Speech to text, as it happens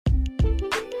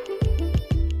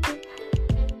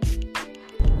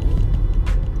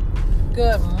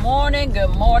Good morning,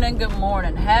 good morning, good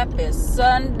morning. Happy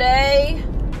Sunday.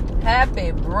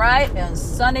 Happy bright and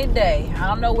sunny day. I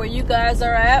don't know where you guys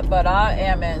are at, but I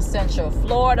am in Central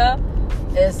Florida.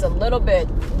 It's a little bit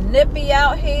nippy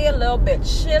out here, a little bit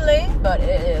chilly, but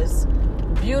it is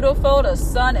beautiful. The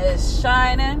sun is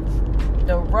shining.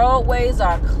 The roadways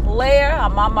are clear.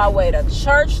 I'm on my way to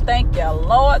church. Thank you,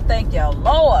 Lord. Thank you,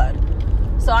 Lord.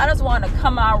 So I just want to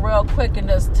come out real quick and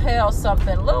just tell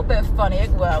something a little bit funny.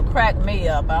 It will crack me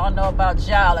up. I don't know about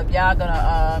y'all, if y'all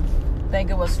gonna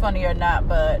think it was funny or not,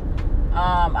 but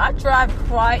I drive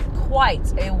quite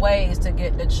a ways to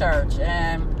get to church.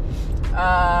 And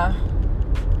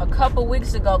a couple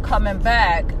weeks ago, coming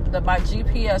back, my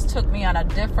GPS took me on a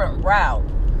different route.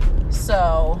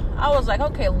 So I was like,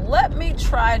 okay, let me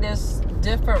try this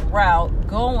different route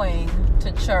going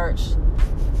to church.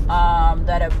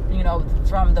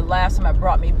 From the last time it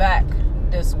brought me back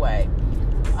this way.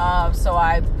 So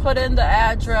I put in the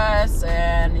address,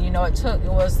 and the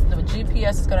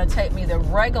GPS is going to take me the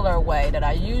regular way that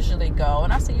I usually go.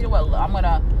 And I said, you know what, I'm going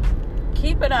to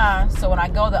keep it on. So when I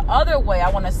go the other way, I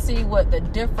want to see what the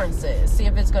difference is, see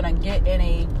if it's going to get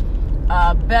any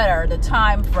better, the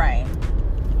time frame.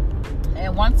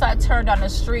 And once I turned on the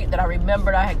street that I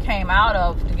remembered I had came out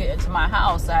of to get into my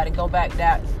house, I had to go back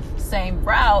that same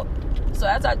route. So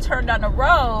as I turned on the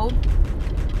road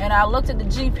and I looked at the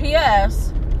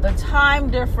GPS, the time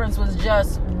difference was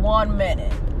just 1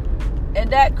 minute. And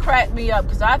that cracked me up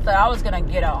because I thought I was going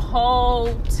to get a whole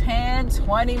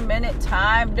 10-20 minute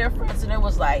time difference, and it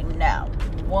was like, no,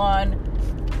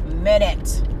 1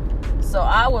 minute. So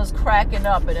I was cracking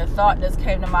up, and a thought just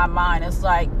came to my mind. It's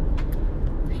like,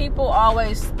 people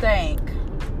always think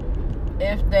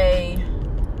if they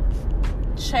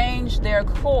change their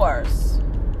course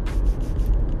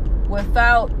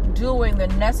without doing the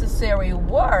necessary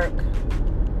work,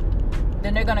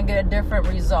 then they're going to get a different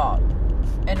result.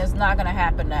 And it's not going to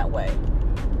happen that way.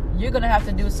 You're going to have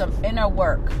to do some inner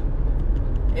work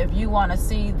if you want to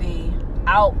see the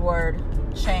outward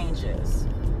changes.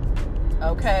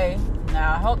 Okay?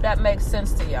 Now, I hope that makes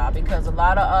sense to y'all, because a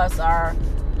lot of us are,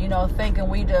 thinking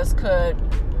we just could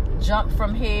jump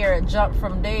from here and jump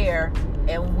from there,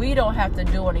 and we don't have to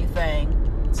do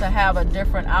anything to have a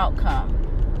different outcome.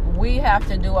 We have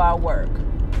to do our work.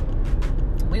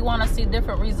 We want to see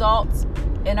different results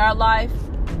in our life.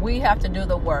 We have to do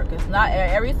the work. It's not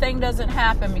everything doesn't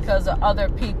happen because of other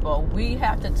people. We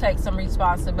have to take some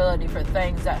responsibility for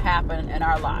things that happen in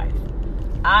our life.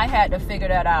 I had to figure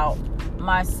that out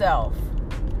myself.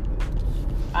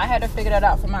 I had to figure that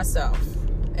out for myself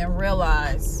and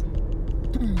realize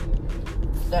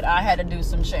that I had to do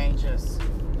some changes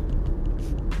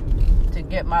to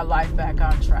get my life back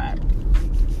on track.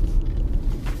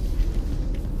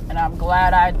 And I'm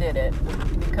glad I did it,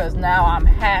 because now I'm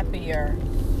happier,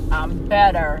 I'm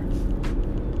better,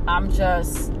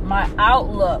 my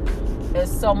outlook is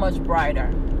so much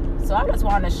brighter. So I just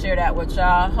wanted to share that with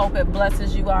y'all. Hope it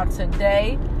blesses you on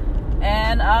today.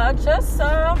 And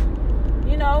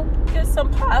get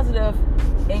some positive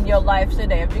in your life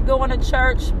today. If you're going to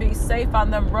church, be safe on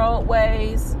them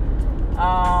roadways.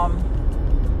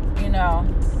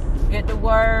 Get the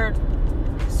word,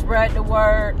 spread the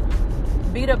word,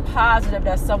 be the positive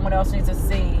that someone else needs to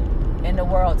see in the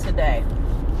world today.